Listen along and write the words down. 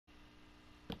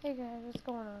Hey guys, what's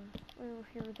going on? We're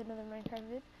here with another Minecraft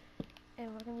vid,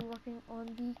 and we're going to be working on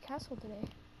the castle today.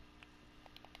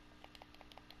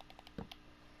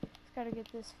 Just gotta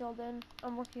get this filled in.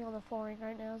 I'm working on the flooring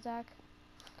right now, Zach.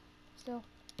 Still.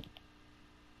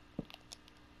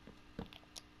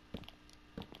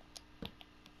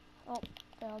 Oh,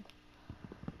 failed.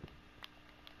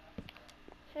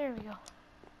 There we go.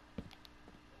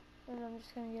 And I'm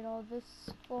just going to get all this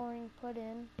flooring put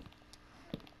in.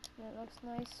 And it looks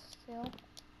nice still.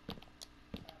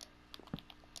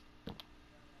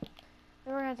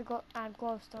 Then we're going to have to add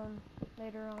glowstone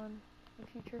later on in the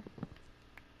future.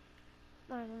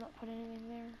 I'm not putting anything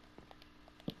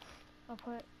there. I'll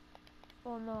put...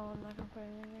 Well, no, I'm not going to put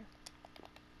anything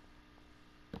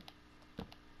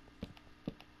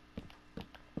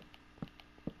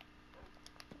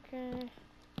there. Okay,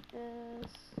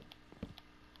 this...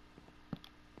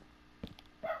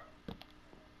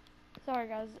 Sorry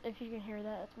guys, if you can hear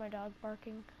that, it's my dog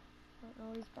barking. I don't know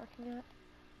what he's barking at.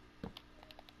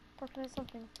 Barking at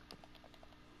something.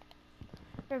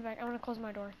 Be right back, I'm gonna close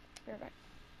my door. Be right back.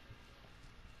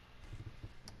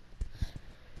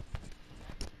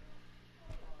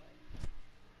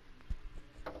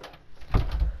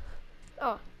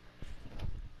 Oh.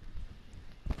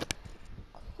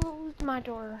 Closed my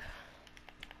door.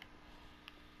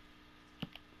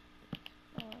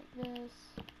 Like this.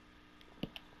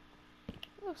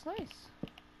 It looks nice.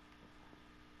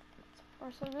 So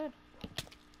far so good.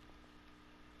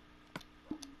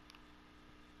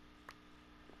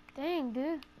 Dang,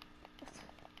 dude.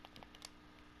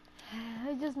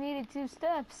 I just needed 2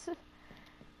 steps.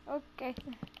 Okay.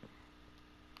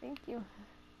 Thank you.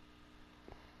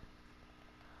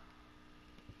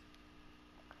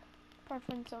 Probably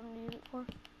find something to use it for.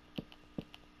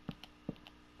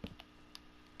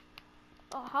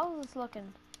 Oh, how's this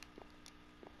looking?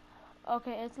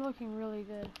 Okay, it's looking really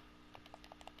good.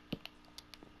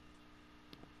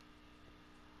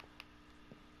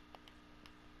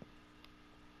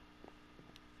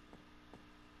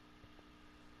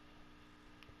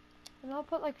 And I'll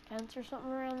put like a fence or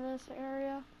something around this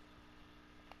area.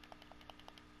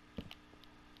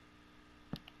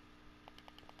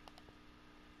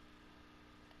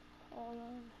 Hold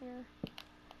on here.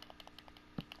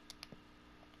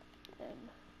 Then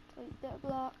delete that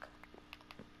block.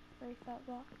 Break that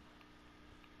block.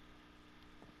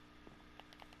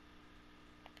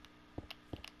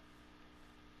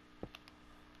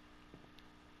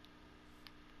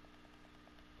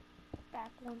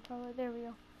 Back one probably. There we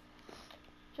go.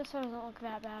 Just so it doesn't look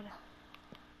that bad.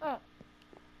 Oh.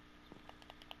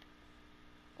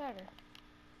 Better.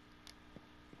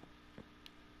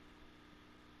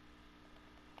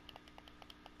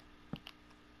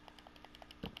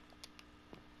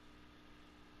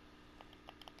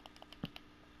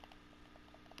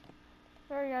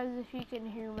 Sorry guys if you can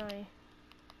hear my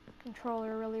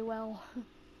controller really well.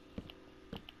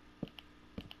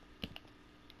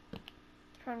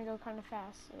 Trying to go kind of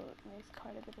fast, so it makes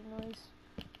quite a bit of noise.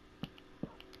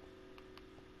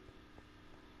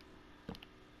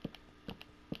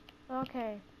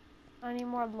 Okay, I need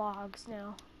more logs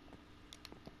now.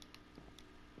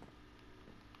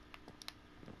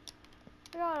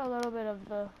 I got a little bit of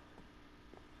the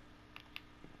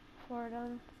floor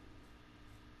done.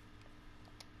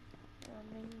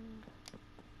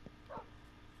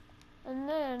 And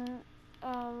then,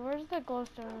 where's the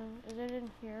glowstone? Is it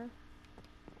in here?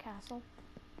 Castle.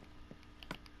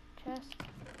 Chest.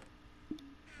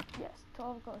 Yes,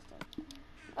 12 glowstone.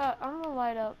 I'm gonna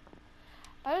light up.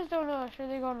 I just don't know, should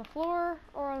they go on the floor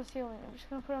or on the ceiling? I'm just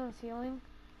gonna put it on the ceiling.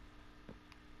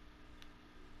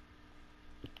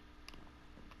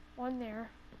 One there.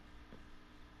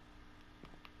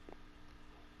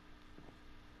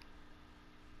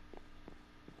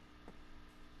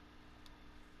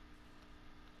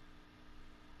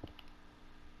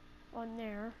 One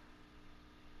there.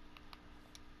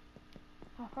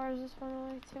 How far is this one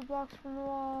away? 2 blocks from the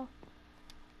wall.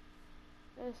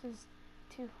 This is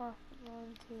too far. 1,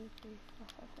 2, 3, 4,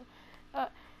 5,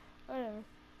 6. Whatever.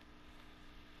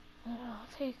 And I'll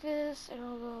take this and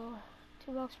I'll go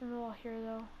 2 blocks from the wall here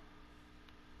though.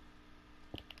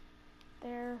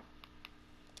 There.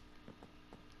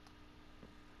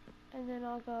 And then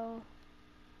I'll go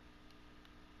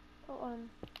put one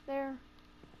there.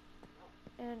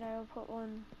 And I will put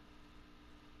one.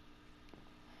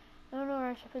 I don't know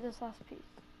where I should put this last piece.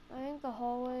 I think the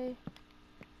hallway.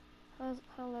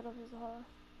 How lit up is the hallway?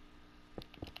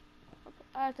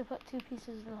 I have to put 2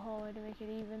 pieces in the hallway to make it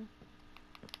even.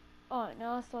 Alright,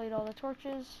 now let's delete all the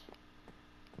torches.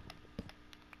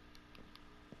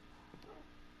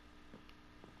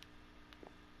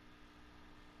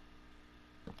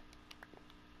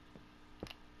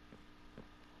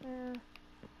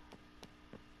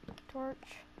 torch.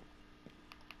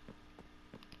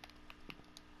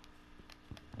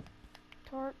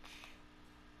 Torch.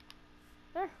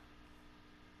 There.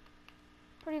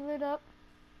 Pretty lit up.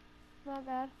 Not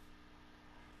bad.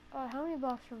 How many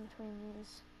blocks are in between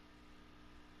these?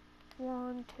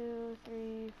 1, 2,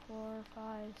 3, 4,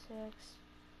 5, 6.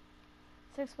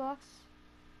 6 blocks.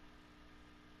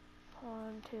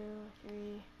 1, 2,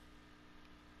 3,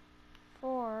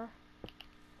 4. Is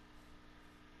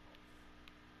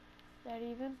that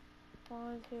even?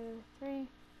 1, 2, 3.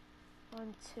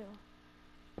 1, 2.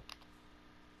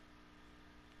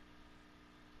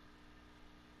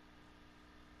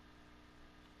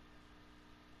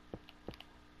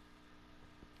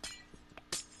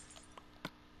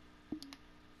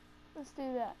 Let's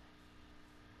do that.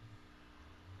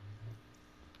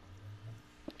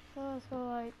 So let's go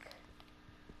like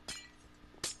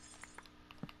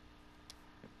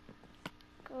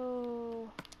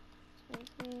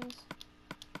let's make these.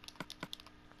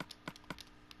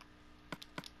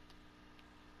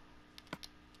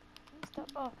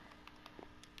 Oh,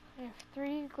 I have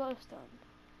 3 glowstone.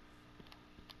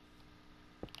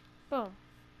 Boom.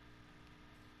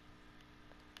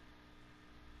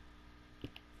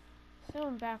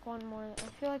 Going back one more. I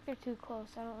feel like they're too close.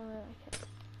 I don't really like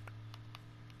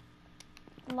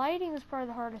it. Lighting is probably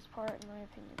the hardest part in my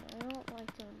opinion. I don't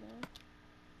like doing that.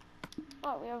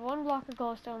 Oh, we have 1 block of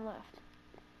glowstone left.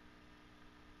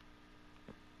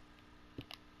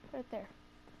 Put it there.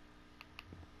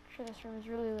 Make sure this room is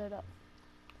really lit up.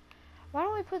 Why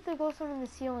don't we put the glowstone in the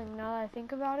ceiling now that I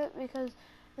think about it? Because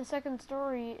the second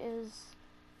story is...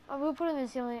 we'll put it in the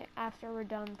ceiling after we're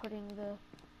done putting the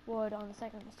wood on the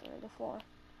second story, the floor.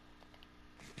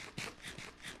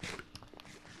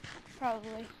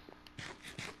 Probably.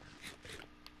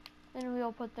 Then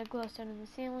we'll put the glowstone in the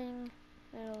ceiling,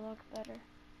 and it'll look better.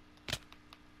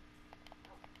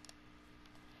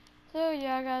 So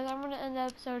yeah guys, I'm going to end the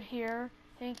episode here.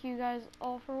 Thank you guys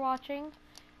all for watching.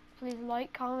 Please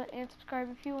like, comment, and subscribe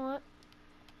if you want.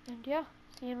 And yeah,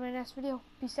 see you in my next video.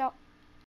 Peace out.